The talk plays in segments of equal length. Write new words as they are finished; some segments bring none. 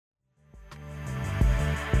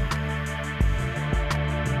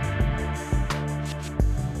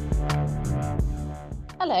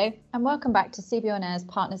Hello, and welcome back to CB On Air's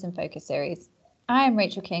Partners in Focus series. I am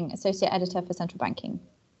Rachel King, Associate Editor for Central Banking.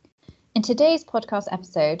 In today's podcast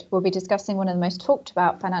episode, we'll be discussing one of the most talked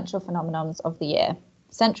about financial phenomenons of the year,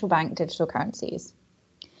 central bank digital currencies.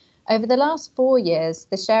 Over the last 4 years,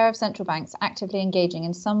 the share of central banks actively engaging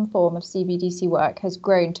in some form of CBDC work has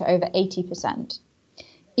grown to over 80%.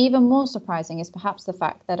 Even more surprising is perhaps the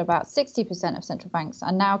fact that about 60% of central banks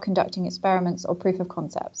are now conducting experiments or proof of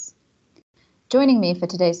concepts. Joining me for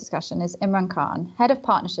today's discussion is Imran Khan, Head of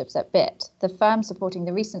Partnerships at BIT, the firm supporting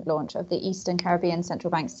the recent launch of the Eastern Caribbean Central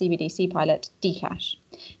Bank CBDC pilot, dCash.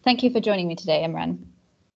 Thank you for joining me today, Imran.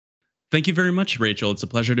 Thank you very much, Rachel. It's a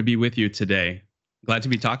pleasure to be with you today. Glad to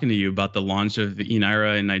be talking to you about the launch of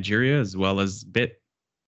eNaira in Nigeria as well as BIT.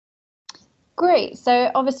 Great.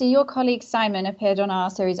 So obviously your colleague Simon appeared on our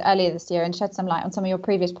series earlier this year and shed some light on some of your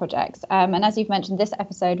previous projects. And as you've mentioned, this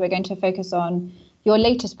episode, we're going to focus on your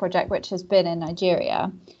latest project, which has been in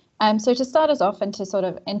Nigeria. So to start us off and to sort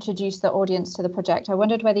of introduce the audience to the project, I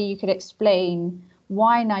wondered whether you could explain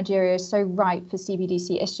why Nigeria is so ripe for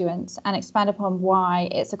CBDC issuance and expand upon why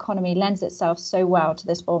its economy lends itself so well to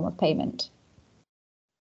this form of payment.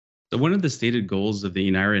 So one of the stated goals of the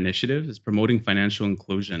eNaira initiative is promoting financial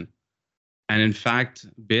inclusion. And in fact,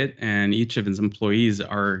 BIT and each of its employees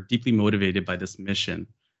are deeply motivated by this mission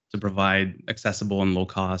to provide accessible and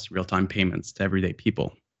low-cost real-time payments to everyday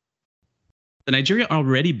people. The Nigeria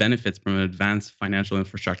already benefits from an advanced financial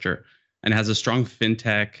infrastructure and has a strong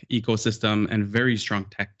fintech ecosystem and very strong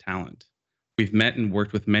tech talent. We've met and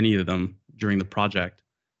worked with many of them during the project.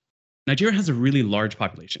 Nigeria has a really large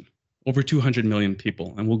population, over 200 million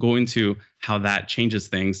people, and we'll go into how that changes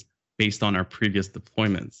things based on our previous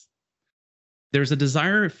deployments. There's a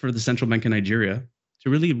desire for the Central Bank of Nigeria to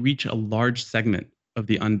really reach a large segment of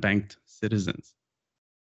the unbanked citizens.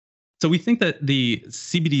 So we think that the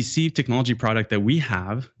CBDC technology product that we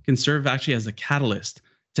have can serve actually as a catalyst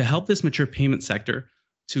to help this mature payment sector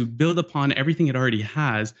to build upon everything it already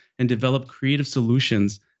has and develop creative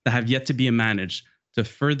solutions that have yet to be managed to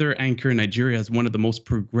further anchor Nigeria as one of the most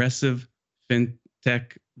progressive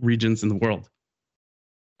fintech regions in the world.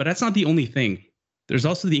 But that's not the only thing. There's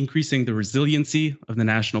also the increasing the resiliency of the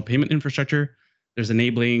national payment infrastructure. There's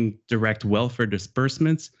enabling direct welfare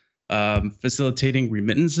disbursements, facilitating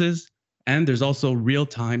remittances, and there's also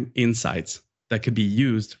real-time insights that could be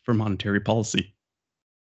used for monetary policy.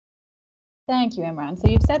 Thank you, Imran. So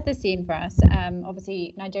you've set the scene for us.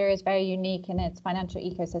 Obviously, Nigeria is very unique in its financial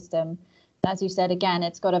ecosystem. As you said, again,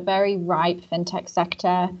 it's got a very ripe fintech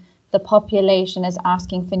sector. The population is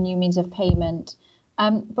asking for new means of payment.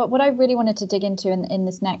 But what I really wanted to dig into in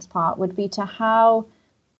this next part would be to how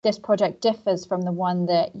this project differs from the one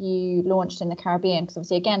that you launched in the Caribbean, because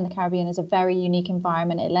obviously, again, the Caribbean is a very unique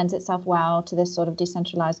environment. It lends itself well to this sort of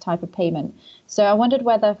decentralized type of payment. So I wondered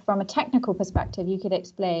whether, from a technical perspective, you could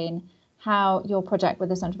explain how your project with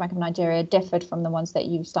the Central Bank of Nigeria differed from the ones that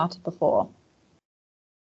you started before.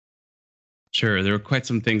 Sure, there were quite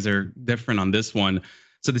some things that are different on this one.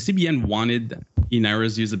 So the CBN wanted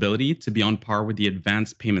eNaira's usability to be on par with the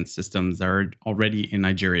advanced payment systems that are already in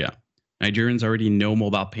Nigeria. Nigerians already know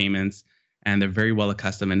mobile payments, and they're very well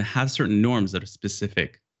accustomed and have certain norms that are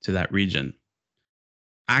specific to that region.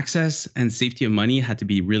 Access and safety of money had to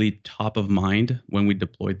be really top of mind when we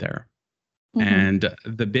deployed there. Mm-hmm. And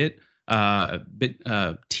the BIT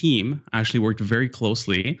team actually worked very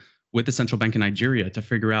closely with the Central Bank of Nigeria to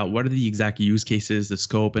figure out what are the exact use cases, the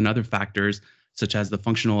scope, and other factors, such as the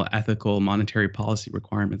functional, ethical, monetary policy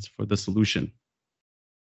requirements for the solution.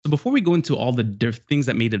 So before we go into all the things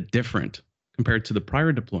that made it different compared to the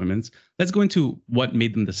prior deployments, let's go into what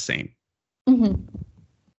made them the same. Mm-hmm.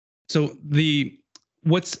 So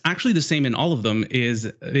what's actually the same in all of them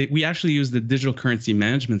is we actually use the digital currency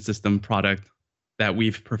management system product that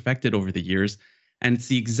we've perfected over the years. And it's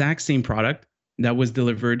the exact same product that was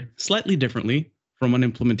delivered slightly differently from one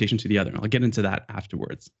implementation to the other. I'll get into that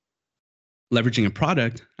afterwards. Leveraging a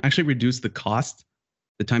product actually reduced the cost,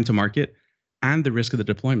 the time to market, and the risk of the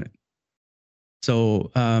deployment.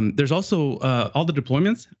 So there's also all the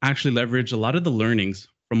deployments actually leverage a lot of the learnings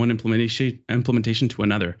from one implementation to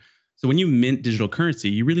another. So when you mint digital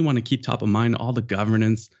currency, you really want to keep top of mind all the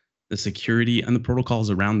governance, the security, and the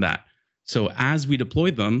protocols around that. So as we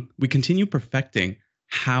deploy them, we continue perfecting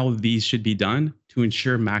how these should be done to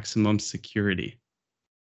ensure maximum security.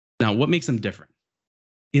 Now, what makes them different?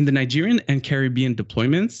 In the Nigerian and Caribbean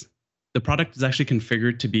deployments, the product is actually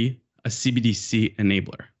configured to be a CBDC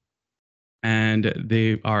enabler. And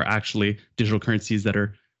they are actually digital currencies that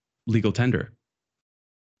are legal tender.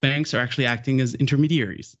 Banks are actually acting as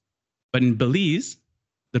intermediaries. But in Belize,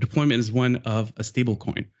 the deployment is one of a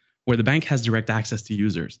stablecoin, where the bank has direct access to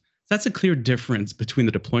users. That's a clear difference between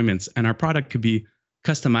the deployments, and our product could be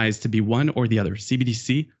customized to be one or the other,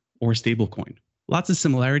 CBDC or stablecoin. Lots of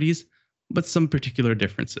similarities, but some particular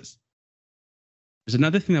differences. There's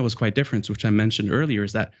another thing that was quite different, which I mentioned earlier,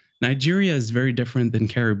 is that Nigeria is very different than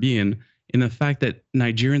Caribbean in the fact that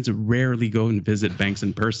Nigerians rarely go and visit banks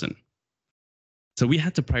in person. So we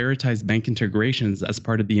had to prioritize bank integrations as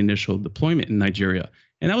part of the initial deployment in Nigeria.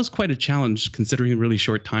 And that was quite a challenge considering the really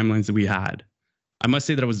short timelines that we had. I must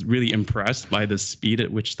say that I was really impressed by the speed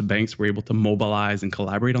at which the banks were able to mobilize and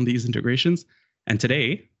collaborate on these integrations. And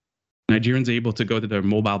today, Nigerians are able to go to their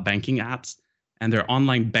mobile banking apps and their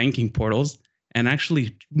online banking portals and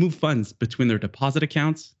actually move funds between their deposit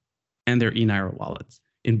accounts and their eNaira wallets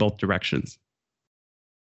in both directions.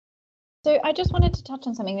 So I just wanted to touch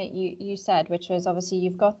on something that you said, which was obviously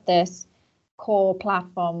you've got this core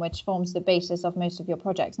platform which forms the basis of most of your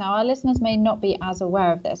projects. Now, our listeners may not be as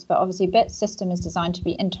aware of this, but obviously BIT's system is designed to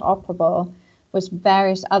be interoperable with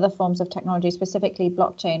various other forms of technology, specifically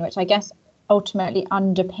blockchain, which I guess ultimately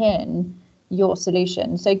underpin your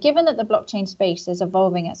solution. So given that the blockchain space is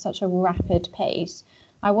evolving at such a rapid pace,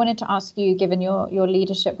 I wanted to ask you, given your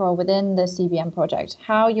leadership role within the CBN project,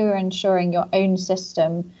 how you're ensuring your own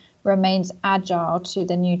system remains agile to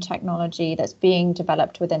the new technology that's being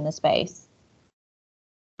developed within the space.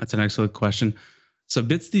 That's an excellent question. So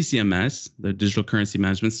BIT's DCMS, the digital currency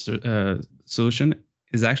management solution,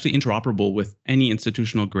 is actually interoperable with any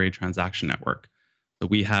institutional grade transaction network. So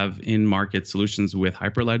we have in-market solutions with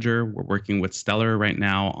Hyperledger. We're working with Stellar right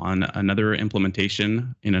now on another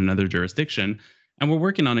implementation in another jurisdiction. And we're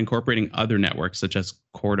working on incorporating other networks such as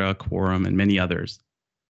Corda, Quorum, and many others.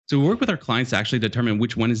 So we work with our clients to actually determine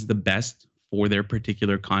which one is the best for their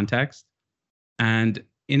particular context. And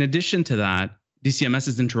in addition to that, DCMS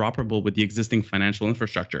is interoperable with the existing financial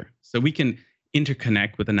infrastructure. So we can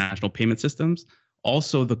interconnect with the national payment systems,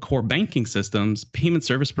 also the core banking systems, payment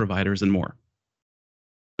service providers, and more.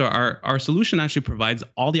 So our solution actually provides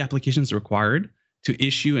all the applications required to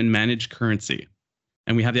issue and manage currency.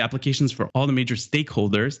 And we have the applications for all the major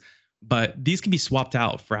stakeholders, but these can be swapped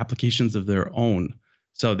out for applications of their own.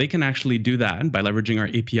 So they can actually do that by leveraging our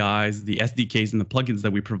APIs, the SDKs, and the plugins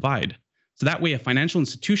that we provide. So that way, a financial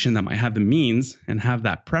institution that might have the means and have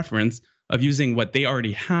that preference of using what they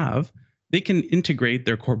already have, they can integrate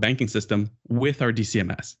their core banking system with our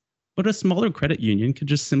DCMS. But a smaller credit union could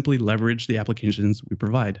just simply leverage the applications we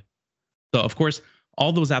provide. So of course,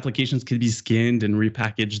 all those applications could be skinned and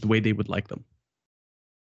repackaged the way they would like them.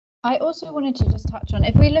 I also wanted to just touch on,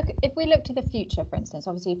 if we look to the future, for instance,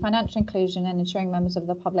 obviously financial inclusion and ensuring members of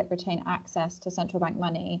the public retain access to central bank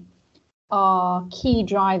money are key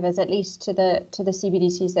drivers, at least to the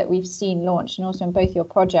CBDCs that we've seen launched, and also in both your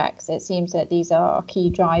projects, it seems that these are key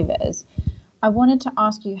drivers. I wanted to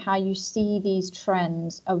ask you how you see these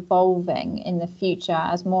trends evolving in the future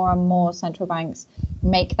as more and more central banks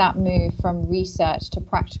make that move from research to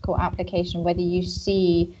practical application, whether you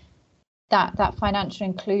see that financial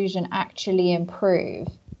inclusion actually improve.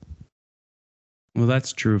 Well,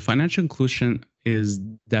 that's true. Financial inclusion is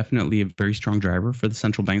definitely a very strong driver for the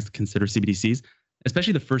central banks to consider CBDCs,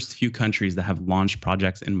 especially the first few countries that have launched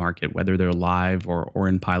projects in market, whether they're live or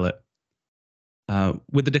in pilot.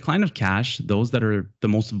 With the decline of cash, those that are the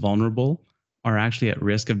most vulnerable are actually at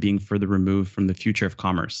risk of being further removed from the future of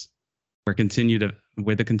commerce, where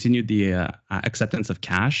the continued acceptance of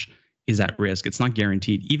cash is at risk. It's not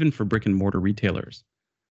guaranteed, even for brick and mortar retailers.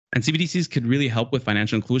 And CBDCs could really help with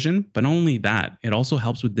financial inclusion, but not only that, it also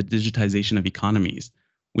helps with the digitization of economies,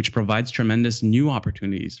 which provides tremendous new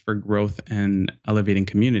opportunities for growth and elevating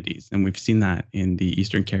communities. And we've seen that in the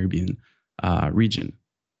Eastern Caribbean region.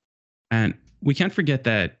 And we can't forget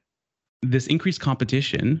that this increased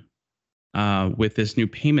competition with this new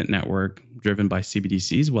payment network driven by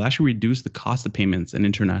CBDCs will actually reduce the cost of payments and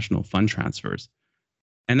international fund transfers.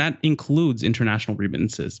 And that includes international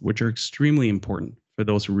remittances, which are extremely important for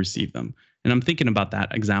those who receive them. And I'm thinking about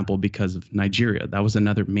that example because of Nigeria. That was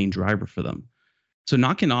another main driver for them. So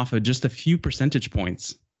knocking off of just a few percentage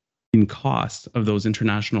points in cost of those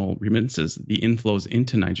international remittances, the inflows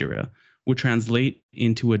into Nigeria, would translate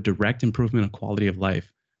into a direct improvement of quality of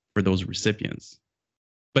life for those recipients.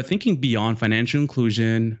 But thinking beyond financial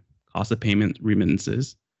inclusion, cost of payment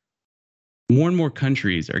remittances, more and more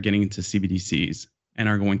countries are getting into CBDCs and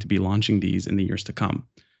are going to be launching these in the years to come.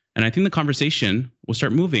 And I think the conversation will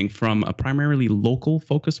start moving from a primarily local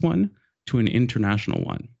focused one to an international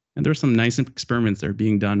one. And there are some nice experiments that are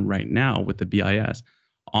being done right now with the BIS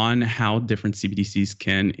on how different CBDCs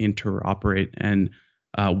can interoperate and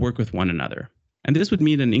work with one another. And this would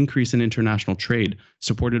mean an increase in international trade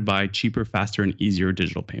supported by cheaper, faster, and easier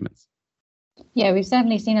digital payments. Yeah, we've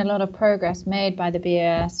certainly seen a lot of progress made by the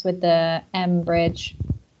BIS with the mBridge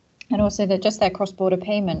and also their cross-border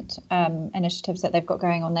payment initiatives that they've got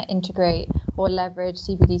going on that integrate or leverage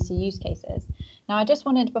CBDC use cases. Now, I just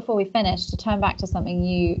wanted, before we finish, to turn back to something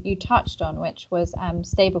you touched on, which was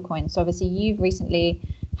stablecoins. So obviously, you've recently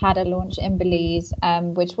had a launch in Belize,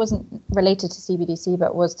 which wasn't related to CBDC,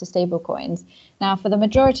 but was to stablecoins. Now, for the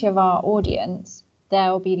majority of our audience,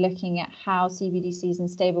 they'll be looking at how CBDCs and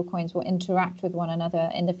stablecoins will interact with one another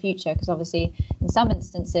in the future, because obviously, in some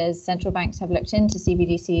instances, central banks have looked into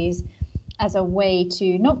CBDCs as a way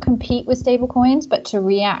to not compete with stablecoins, but to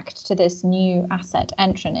react to this new asset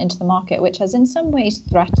entrant into the market, which has in some ways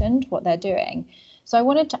threatened what they're doing. So I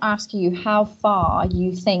wanted to ask you how far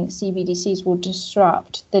you think CBDCs will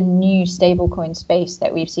disrupt the new stablecoin space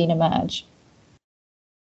that we've seen emerge.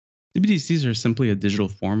 CBDCs are simply a digital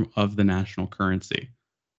form of the national currency,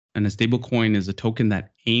 and a stablecoin is a token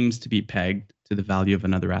that aims to be pegged to the value of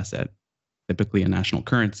another asset, typically a national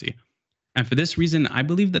currency. And for this reason, I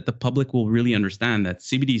believe that the public will really understand that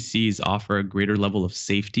CBDCs offer a greater level of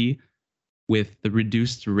safety with the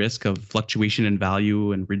reduced risk of fluctuation in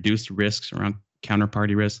value and reduced risks around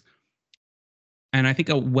counterparty risk. And I think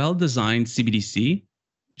a well-designed CBDC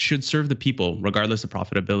should serve the people regardless of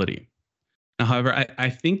profitability. Now, however, I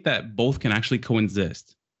think that both can actually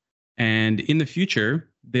coexist. And in the future,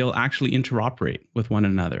 they'll actually interoperate with one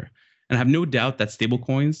another. And I have no doubt that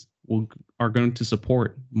stablecoins are going to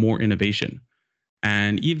support more innovation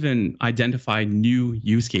and even identify new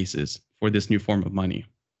use cases for this new form of money.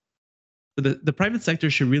 So the private sector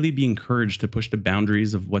should really be encouraged to push the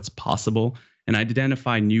boundaries of what's possible and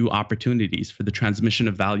identify new opportunities for the transmission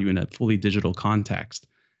of value in a fully digital context.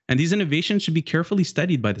 And these innovations should be carefully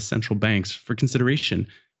studied by the central banks for consideration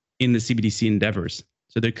in the CBDC endeavors.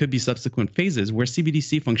 So there could be subsequent phases where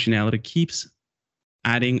CBDC functionality keeps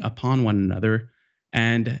adding upon one another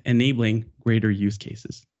and enabling greater use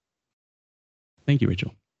cases. Thank you,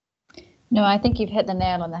 Rachel. No, I think you've hit the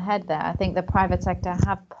nail on the head there. I think the private sector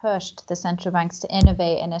have pushed the central banks to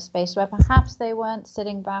innovate in a space where perhaps they weren't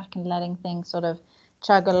sitting back and letting things sort of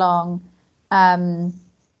chug along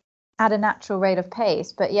at a natural rate of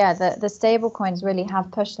pace. But yeah, the stable coins really have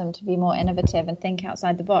pushed them to be more innovative and think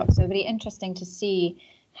outside the box. So it'll be interesting to see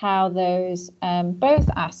how those both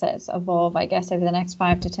assets evolve, I guess, over the next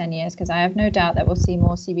 5 to 10 years, because I have no doubt that we'll see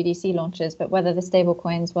more CBDC launches, but whether the stable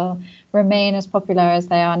coins will remain as popular as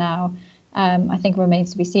they are now, I think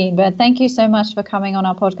remains to be seen. But thank you so much for coming on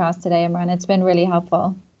our podcast today, Imran. It's been really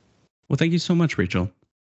helpful. Well, thank you so much, Rachel.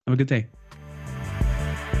 Have a good day.